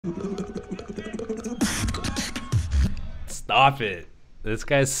Stop it. This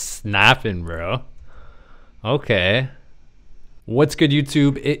guy's snapping, bro. Okay. What's good,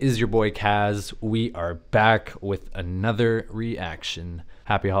 YouTube? It is your boy Kaz. We are back with another reaction.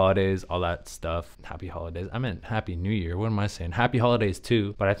 Happy holidays, all that stuff. Happy holidays. I meant Happy New Year. What am I saying? Happy holidays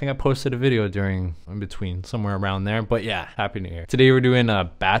too. But I think I posted a video in between, somewhere around there. But yeah, Happy New Year. Today we're doing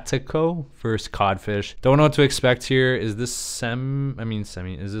a Bataco versus CODFISH. Don't know what to expect here. Is this semi?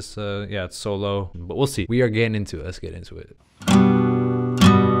 Is this yeah, it's solo. But we'll see. We are getting into it. Let's get into it.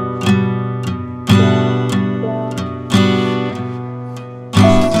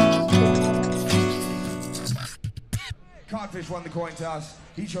 CODFISH won the coin toss.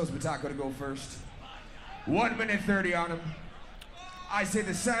 He chose Bataco to go first. 1 minute 30 on him. I say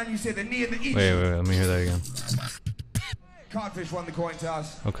the sun, you say the knee, and the each. Wait, let me hear that again. CODFISH won the coin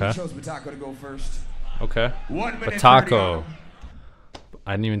toss. Okay. He chose Bataco to go first. Okay. 1 minute 30 Bataco. on him.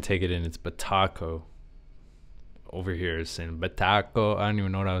 I didn't even take it in. It's Bataco. Over here is saying Bataco. I don't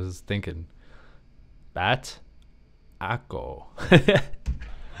even know what I was thinking. Bat-ako.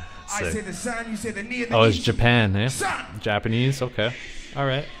 I say the sun, you say the knee, and the Oh, it's each. Japan, eh? Sun. Japanese, okay.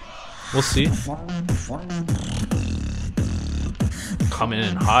 Alright. We'll see. Coming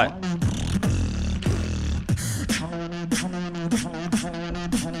in hot.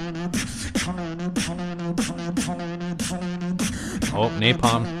 Oh,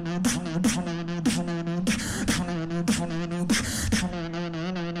 napalm.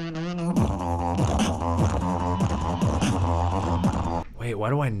 Wait, why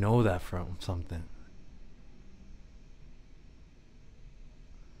do I know that from something?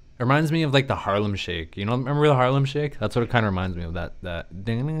 It reminds me of like the Harlem Shake. You know, remember the Harlem Shake? That's what it kind of reminds me of. That.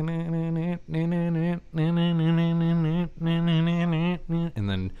 And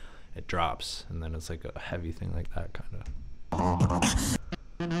then it drops, and then it's like a heavy thing like that, kind of.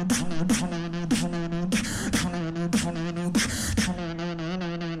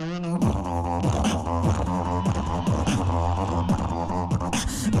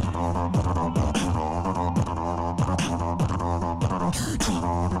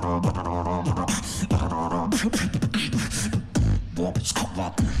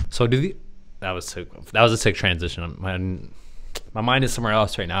 So that was sick. That was a sick transition. My mind is somewhere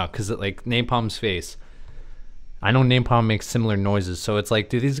else right now because like Napalm's face. I know Napalm makes similar noises, so it's like,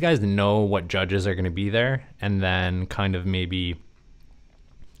 do these guys know what judges are going to be there, and then kind of maybe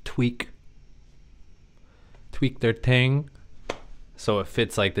tweak their thing so it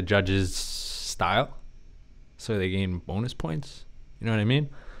fits like the judges' style, so they gain bonus points. You know what I mean?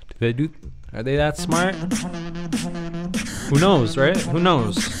 Are they that smart? Who knows, right? Who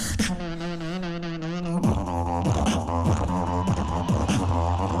knows?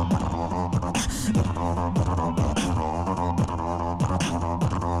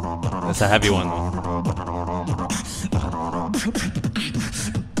 That's a heavy one though.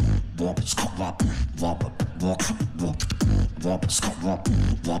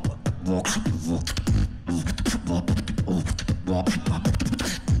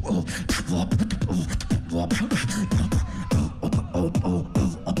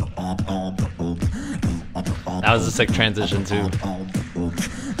 That was a sick transition too.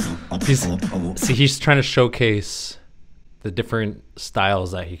 He's trying to showcase the different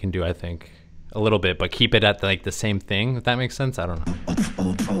styles that he can do, I think, a little bit, but keep it at like the same thing, if that makes sense. I don't know.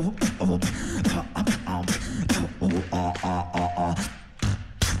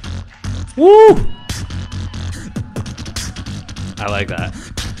 Woo! I like that.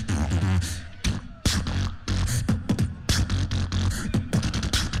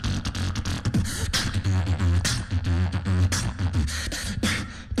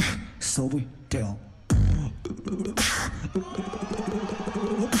 So we do.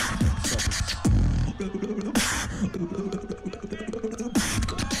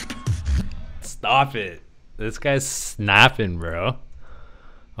 Stop it. This guy's snapping, bro.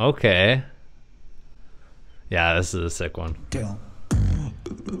 Okay. Yeah, this is a sick one.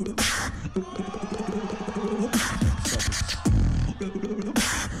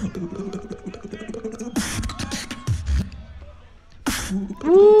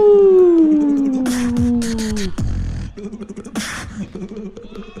 Woo!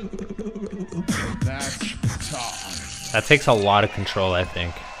 That takes a lot of control, I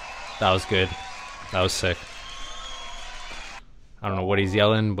think. That was good. That was sick. I don't know what he's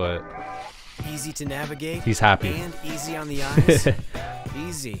yelling, but easy to navigate. He's happy. And easy on the eyes.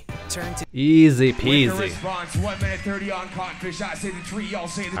 Easy. Turn to easy peasy. Response, 1 minute 30 on CODFISH. I say the 3, y'all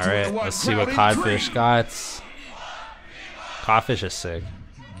say the 2. All right, let's see what CODFISH got. CODFISH is sick.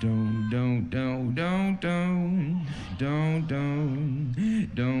 Don't, don't, don't, don't, don't, don't, don't,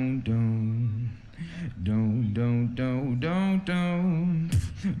 don't, don't. Don't, don't, don't, don't, don't,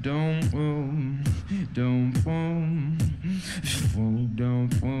 don't, don't,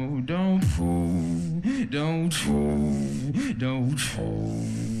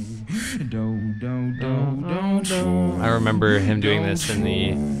 don't, don't, I remember him doing this in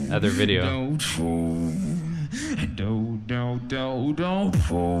the other video.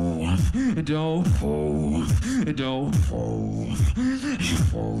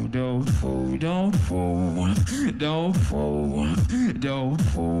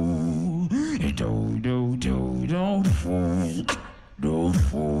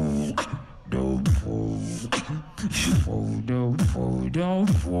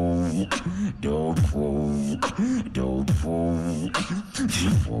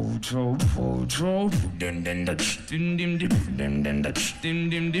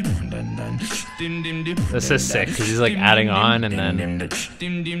 This is sick because he's like adding on and then it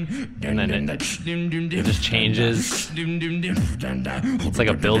just changes. It's like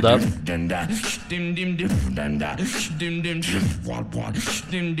a build up.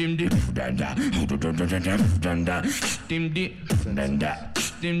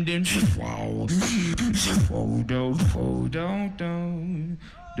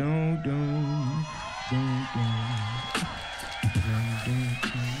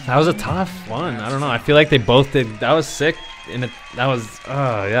 That was a tough one. I don't know. I feel like they both did. That was sick. And that was,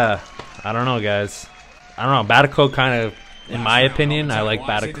 oh yeah. I don't know, guys. I don't know. Bataco kind of, in my opinion, I like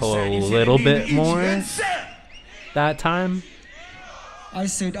Bataco a little bit more that time. I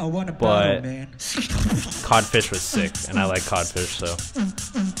said I want to battle, man. CODFISH was sick, and I like CODFISH, so.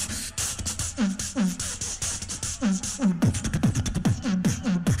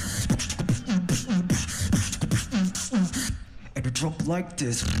 And a drop like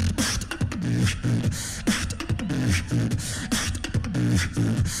this.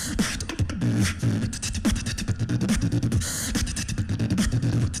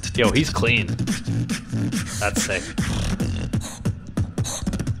 Yo, he's clean. That's sick.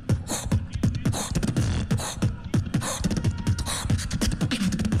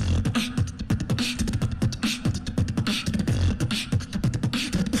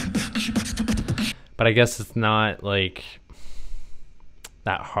 But I guess it's not like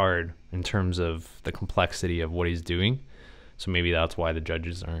that hard in terms of the complexity of what he's doing. So maybe that's why the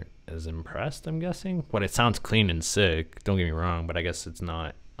judges aren't as impressed, I'm guessing. But it sounds clean and sick, don't get me wrong, but I guess it's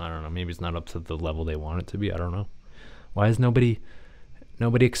not, I don't know, maybe it's not up to the level they want it to be. I don't know. Why is nobody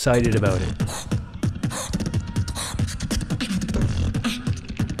excited about it?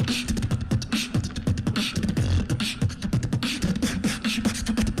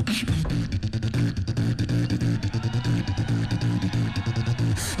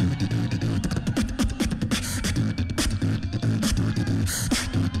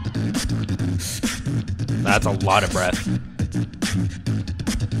 That's a lot of breath.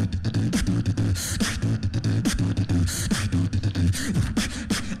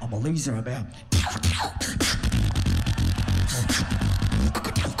 I'm a loser about.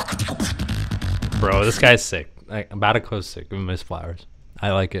 Bro, this guy's sick. Like, Bataco's sick. Give him his flowers.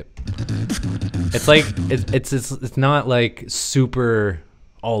 I like it. It's like it's not like super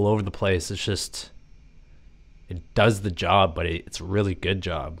all over the place. It's just it does the job, but it's a really good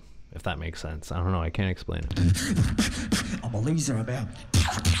job. If that makes sense. I don't know. I can't explain it. I'm a loser about.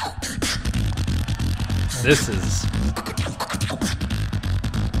 This is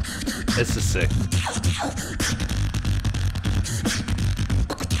sick.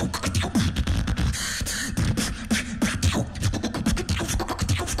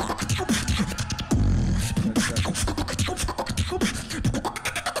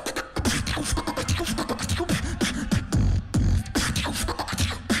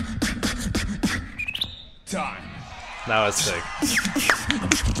 Time. That was sick.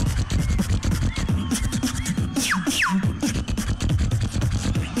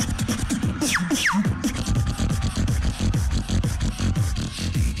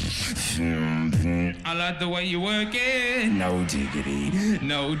 I like the way you work it. No diggity,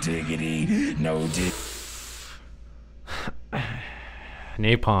 no diggity, no diggity.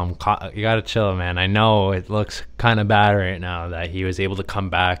 Napalm, you gotta chill, man. I know it looks kind of bad right now that he was able to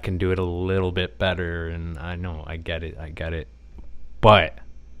come back and do it a little bit better, and I know, I get it. But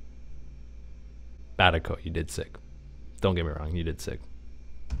Bataco, you did sick. Don't get me wrong, you did sick.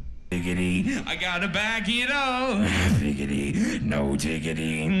 Diggity, I gotta back it up. Diggity, no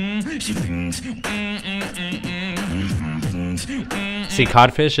diggity. See,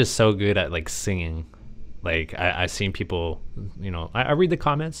 CODFISH is so good at like singing. Like I seen people, you know, I read the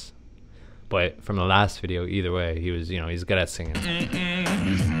comments, but from the last video, either way, he was, you know, he's good at singing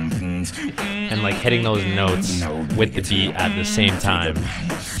and like hitting those notes with the beat at the same time.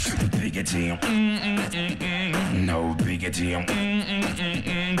 No biggity,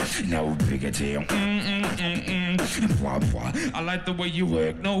 no biggity. I like the way you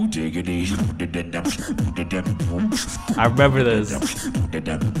work, no diggity. I remember this.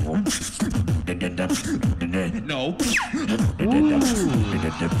 No.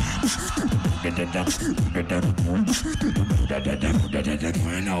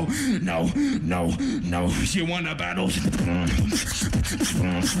 No. You want a battle?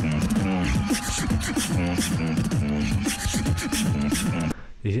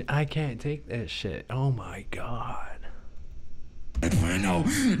 I can't take that shit. Oh my god. No.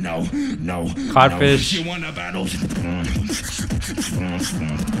 Codfish. You want a battle?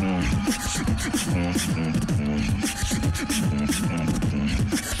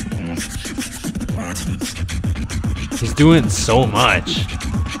 He's doing so much.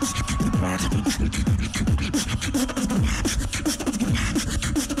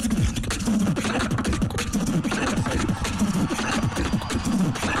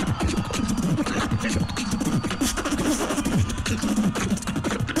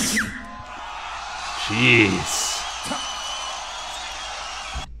 Jeez.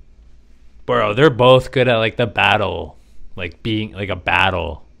 Bro, they're both good at like the battle. Like being like a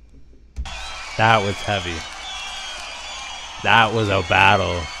battle. That was heavy. That was a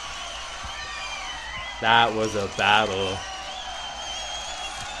battle. That was a battle.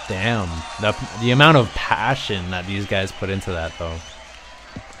 Damn. The amount of passion that these guys put into that though.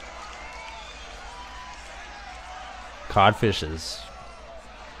 Codfishes.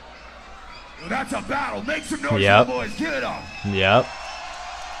 That's a battle. Make some noise, Yep. boys. Get it up. Yep.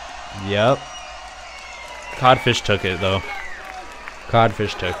 Codfish took it though.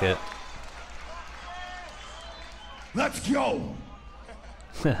 Codfish took it. Let's go.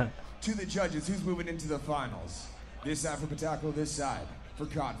 To the judges, who's moving into the finals? This side for Bataco, this side for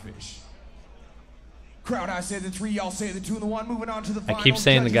Codfish. Crowd, I say the 3, y'all say the 2 and the 1. Moving on to the I finals. keep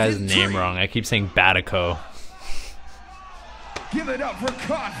saying the Judges guy's in name 3. wrong. I keep saying Bataco. Give it up for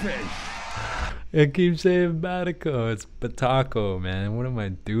Codfish. I keep saying Bataco. It's Bataco, man. What am I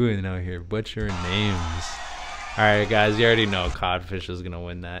doing out here? Butchering names. Alright, guys. You already know Codfish is going to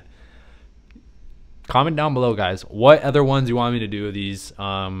win that. Comment down below, guys. What other ones you want me to do of these? You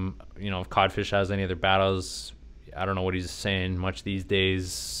know, if Codfish has any other battles. I don't know what he's saying much these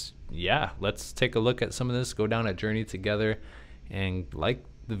days. Yeah, let's take a look at some of this. Go down a journey together. And like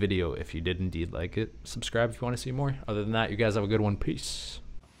the video if you did indeed like it. Subscribe if you want to see more. Other than that, you guys have a good one. Peace.